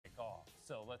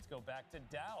So let's go back to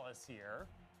Dallas here.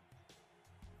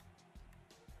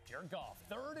 Jared Goff,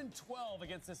 3rd and 12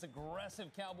 against this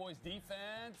aggressive Cowboys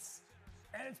defense.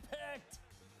 And it's picked.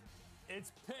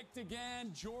 It's picked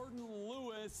again. Jourdan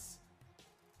Lewis,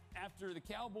 after the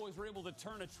Cowboys were able to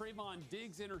turn a Trayvon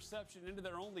Diggs interception into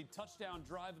their only touchdown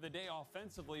drive of the day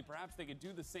offensively. Perhaps they could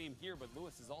do the same here, but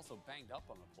Lewis is also banged up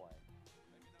on the play.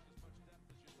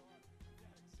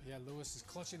 Yeah, Lewis is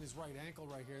clutching his right ankle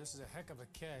right here. This is a heck of a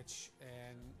catch,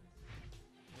 and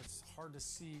it's hard to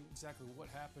see exactly what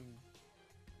happened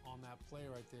on that play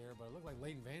right there, but it looked like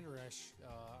Leighton Vander Esch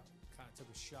kind of took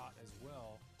a shot as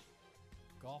well.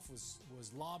 Goff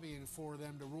was lobbying for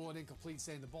them to rule it incomplete,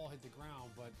 saying the ball hit the ground,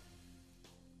 but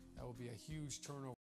that would be a huge turnover.